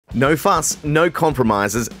No fuss, no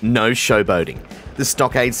compromises, no showboating. The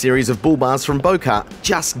Stockade series of bull bars from Bocar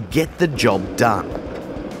just get the job done.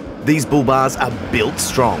 These bull bars are built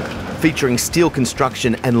strong, featuring steel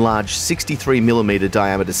construction and large 63mm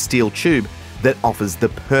diameter steel tube that offers the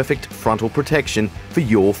perfect frontal protection for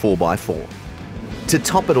your 4x4. To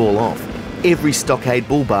top it all off, every Stockade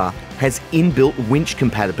bull bar has inbuilt winch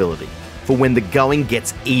compatibility for when the going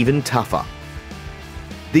gets even tougher.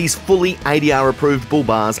 These fully ADR approved bull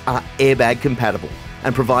bars are airbag compatible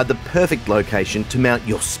and provide the perfect location to mount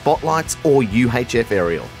your spotlights or UHF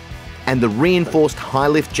aerial. And the reinforced high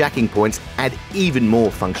lift jacking points add even more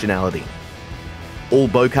functionality. All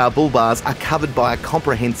Bocar bull bars are covered by a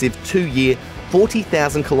comprehensive 2-year,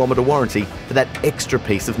 40,000 kilometre warranty for that extra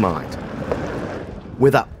peace of mind.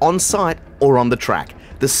 Whether on site or on the track,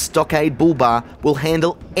 the Stockade bull bar will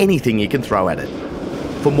handle anything you can throw at it.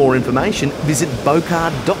 For more information, visit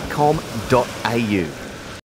bocar.com.au.